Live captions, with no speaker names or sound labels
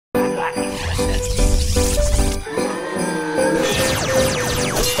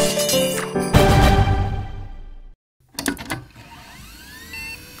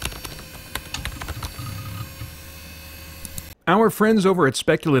Our friends over at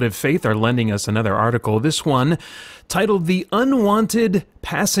Speculative Faith are lending us another article, this one titled The Unwanted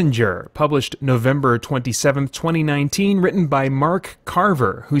Passenger, published November 27th, 2019, written by Mark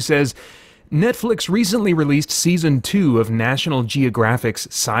Carver, who says, Netflix recently released Season 2 of National Geographic's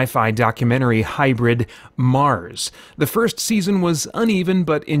sci-fi documentary hybrid Mars. The first season was uneven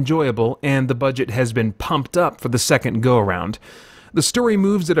but enjoyable, and the budget has been pumped up for the second go-around. The story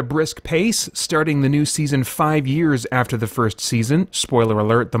moves at a brisk pace, starting the new season 5 years after the first season. Spoiler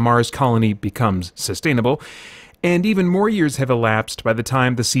alert, the Mars colony becomes sustainable. And even more years have elapsed by the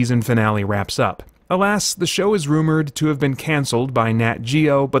time the season finale wraps up. Alas, the show is rumored to have been cancelled by Nat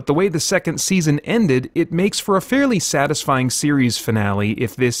Geo, but the way the second season ended, it makes for a fairly satisfying series finale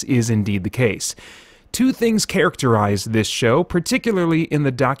if this is indeed the case. Two things characterize this show, particularly in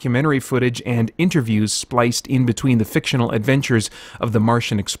the documentary footage and interviews spliced in between the fictional adventures of the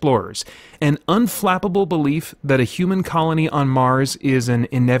Martian explorers. An unflappable belief that a human colony on Mars is an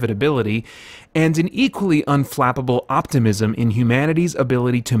inevitability, and an equally unflappable optimism in humanity's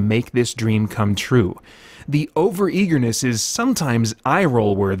ability to make this dream come true. The over-eagerness is sometimes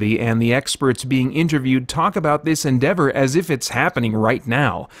eye-roll worthy, and the experts being interviewed talk about this endeavor as if it's happening right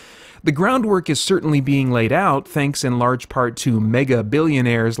now. The groundwork is certainly being laid out, thanks in large part to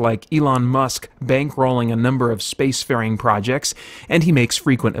mega-billionaires like Elon Musk bankrolling a number of spacefaring projects, and he makes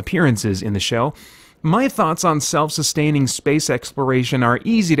frequent appearances in the show. My thoughts on self-sustaining space exploration are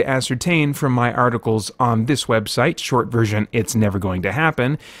easy to ascertain from my articles on this website, short version, It's Never Going to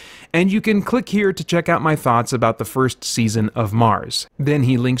Happen, and you can click here to check out my thoughts about the first season of Mars. Then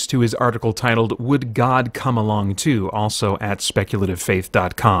he links to his article titled, Would God Come Along Too?, also at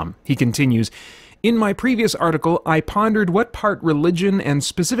speculativefaith.com. He continues, In my previous article, I pondered what part religion and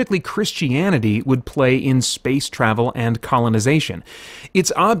specifically Christianity would play in space travel and colonization.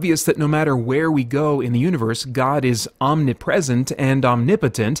 It's obvious that no matter where we go in the universe, God is omnipresent and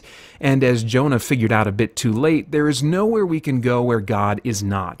omnipotent, and as Jonah figured out a bit too late, there is nowhere we can go where God is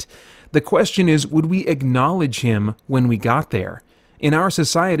not. The question is, would we acknowledge him when we got there? In our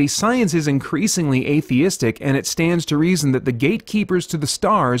society, science is increasingly atheistic, and it stands to reason that the gatekeepers to the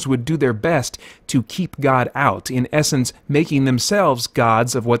stars would do their best to keep God out, in essence, making themselves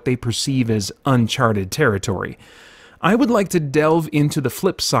gods of what they perceive as uncharted territory. I would like to delve into the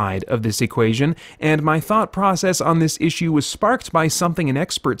flip side of this equation, and my thought process on this issue was sparked by something an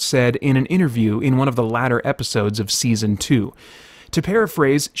expert said in an interview in one of the latter episodes of Season 2. To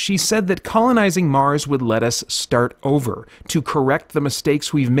paraphrase, she said that colonizing Mars would let us start over, to correct the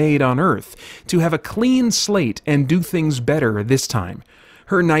mistakes we've made on Earth, to have a clean slate and do things better this time.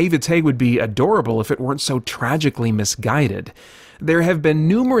 Her naivete would be adorable if it weren't so tragically misguided. There have been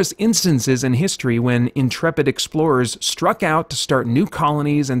numerous instances in history when intrepid explorers struck out to start new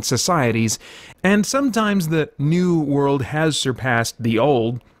colonies and societies, and sometimes the new world has surpassed the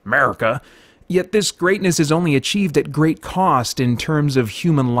old, America. Yet this greatness is only achieved at great cost in terms of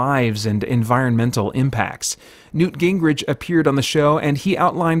human lives and environmental impacts. Newt Gingrich appeared on the show, and he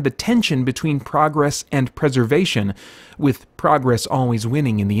outlined the tension between progress and preservation, with progress always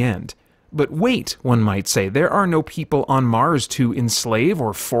winning in the end. But wait, one might say, there are no people on Mars to enslave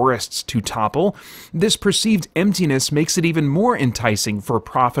or forests to topple. This perceived emptiness makes it even more enticing for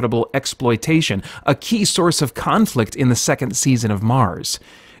profitable exploitation, a key source of conflict in the second season of Mars.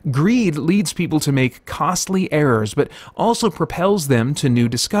 Greed leads people to make costly errors, but also propels them to new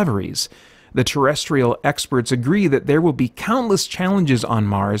discoveries. The terrestrial experts agree that there will be countless challenges on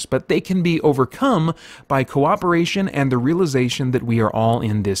Mars, but they can be overcome by cooperation and the realization that we are all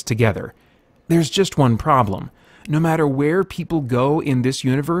in this together. There's just one problem. No matter where people go in this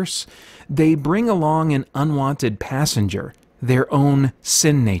universe, they bring along an unwanted passenger, their own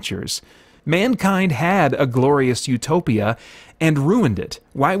sin natures. Mankind had a glorious utopia and ruined it.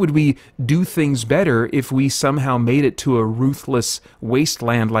 Why would we do things better if we somehow made it to a ruthless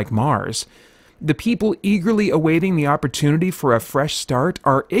wasteland like Mars? The people eagerly awaiting the opportunity for a fresh start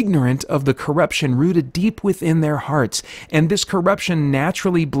are ignorant of the corruption rooted deep within their hearts, and this corruption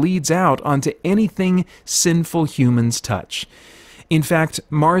naturally bleeds out onto anything sinful humans touch. In fact,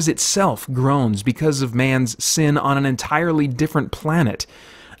 Mars itself groans because of man's sin on an entirely different planet.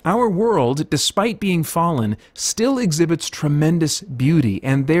 Our world, despite being fallen, still exhibits tremendous beauty,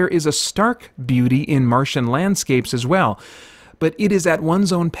 and there is a stark beauty in Martian landscapes as well. But it is at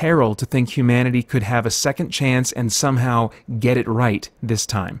one's own peril to think humanity could have a second chance and somehow get it right this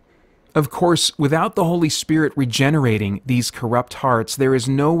time. Of course, without the Holy Spirit regenerating these corrupt hearts, there is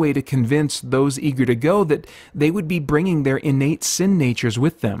no way to convince those eager to go that they would be bringing their innate sin natures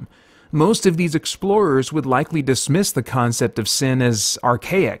with them. Most of these explorers would likely dismiss the concept of sin as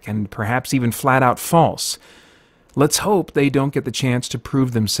archaic and perhaps even flat out false. Let's hope they don't get the chance to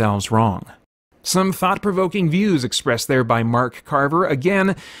prove themselves wrong. Some thought-provoking views expressed there by Mark Carver.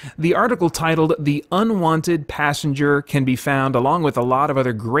 Again, the article titled "The Unwanted Passenger" can be found along with a lot of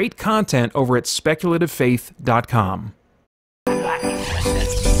other great content over at speculativefaith.com.